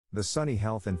The Sunny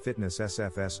Health Fitness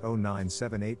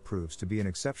SF-S0978 proves to be an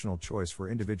exceptional choice for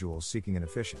individuals seeking an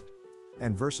efficient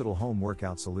and versatile home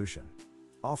workout solution.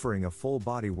 Offering a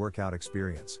full-body workout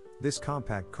experience, this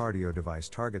compact cardio device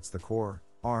targets the core,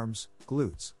 arms,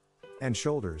 glutes, and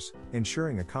shoulders,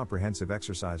 ensuring a comprehensive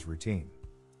exercise routine.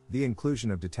 The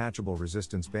inclusion of detachable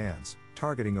resistance bands,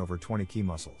 targeting over 20 key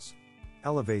muscles,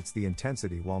 elevates the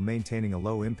intensity while maintaining a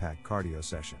low-impact cardio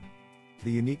session. The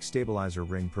unique stabilizer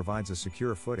ring provides a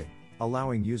secure footing,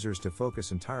 allowing users to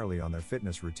focus entirely on their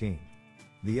fitness routine.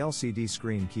 The LCD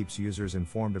screen keeps users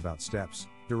informed about steps,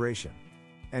 duration,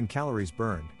 and calories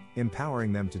burned,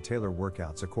 empowering them to tailor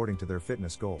workouts according to their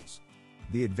fitness goals.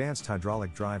 The advanced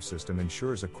hydraulic drive system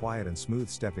ensures a quiet and smooth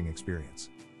stepping experience,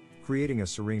 creating a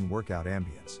serene workout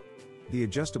ambience. The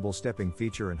adjustable stepping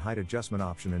feature and height adjustment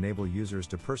option enable users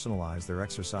to personalize their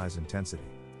exercise intensity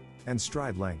and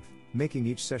stride length, making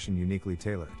each session uniquely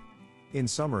tailored. In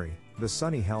summary, the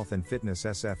Sunny Health Fitness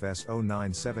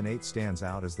SF-S0978 stands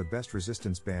out as the best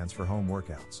resistance bands for home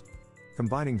workouts,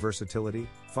 combining versatility,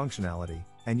 functionality,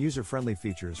 and user-friendly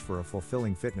features for a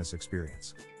fulfilling fitness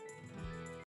experience.